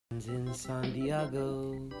Comic-Con's in San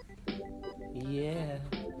Diego. Yeah.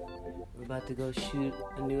 We're about to go shoot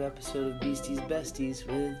a new episode of Beasties Besties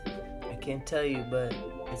with, I can't tell you, but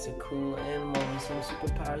it's a cool animal with some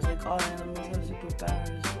superpowers. Like all animals have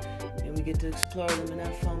superpowers. And we get to explore them and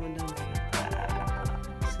have fun with them.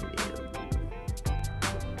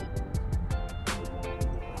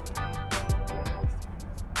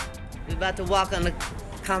 We're about to walk on the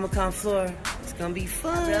Comic-Con floor. It's gonna be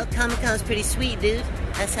fun. Bro, Comic-Con's pretty sweet, dude.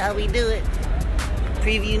 That's how we do it.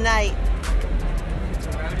 Preview night.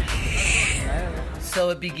 So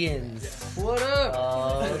it begins. What up?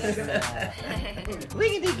 Oh, snap.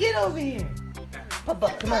 Wiggity, get over here.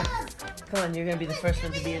 Papa, come on. Come on, you're gonna be the first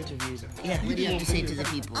one to be interviewed. Yeah, what do you have to say to the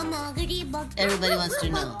people? Everybody wants to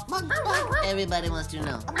know. Everybody wants to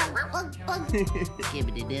know.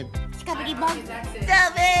 Skibbity dip. Skibbity bug.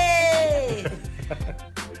 Stop it!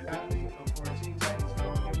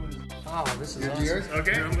 Oh, this is awesome. Yours?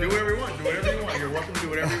 Okay, do whatever you want. Do whatever you want. You're welcome to do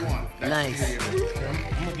whatever you want. Nice.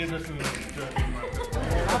 I'm gonna give this to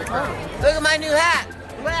Look at my new hat.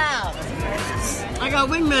 Wow. I got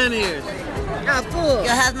wingman ears. Oh, cool. Yo,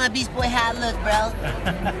 how's my Beast Boy hat look, bro?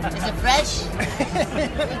 Is it fresh?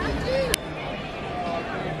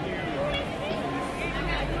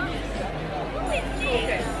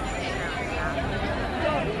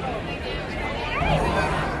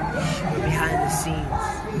 Behind the scenes.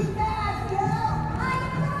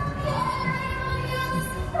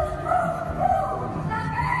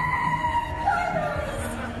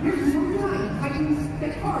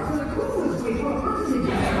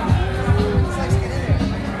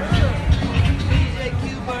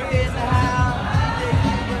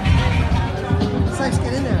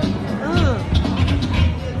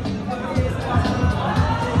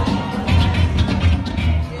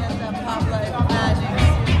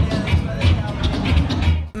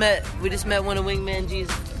 We just met one of Wingman G's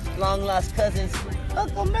long lost cousins,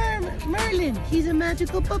 Uncle Merlin. He's a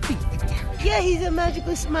magical puppy. Yeah, he's a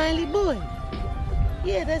magical smiley boy.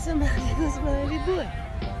 Yeah, that's a magical smiley boy.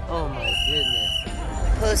 Oh my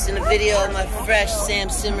goodness. Posting a video of my fresh Sam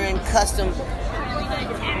Cimarron custom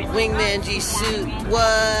Wingman G suit.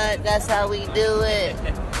 What? That's how we do it.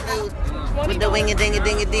 With the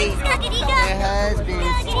wing-a-ding-a-ding-a-ding. Their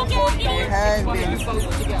husbands. Their husbands.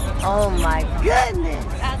 Oh my goodness.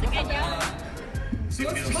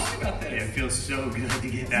 It feels so good to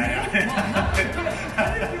get that out.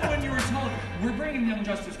 How did you feel when you were told, we're bringing Young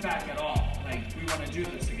Justice back at all? Like, we want to do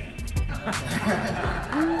this again.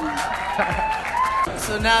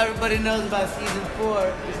 So now everybody knows about season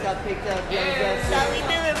 4. Just got picked up. Young Justice. That's how we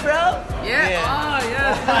do it, bro. Yeah. Oh,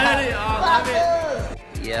 yes, buddy. Oh, love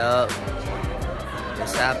it. Yup.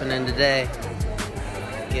 What's happening today?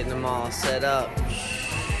 Getting them all set up.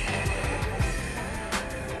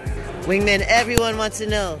 Wingman, everyone wants to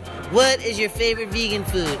know, what is your favorite vegan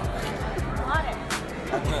food? Water.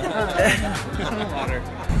 Water.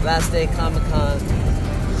 Last day Comic-Con.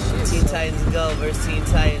 Teen Titans Go versus Teen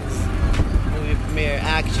Titans. Movie premiere,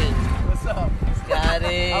 action. What's up?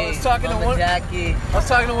 Scotty. I was talking to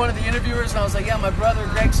one of the interviewers, and I was like, "Yeah, my brother,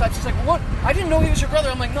 Greg Cipes." He's like, "What? I didn't know he was your brother."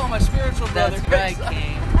 I'm like, "No, my spiritual brother." That's right,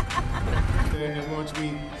 King. And once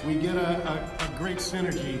we get a great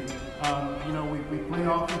synergy, you know, we play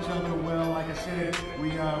off each other well. Like I said, we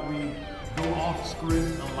go off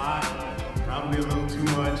script a lot, probably a little too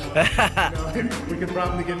much. You know, we could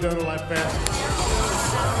probably get done a lot faster.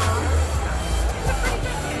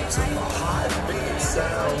 It's a hot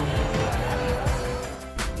sound.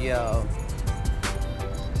 Yo.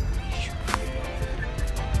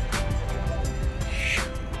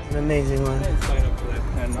 An amazing one.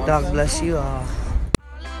 God bless you all.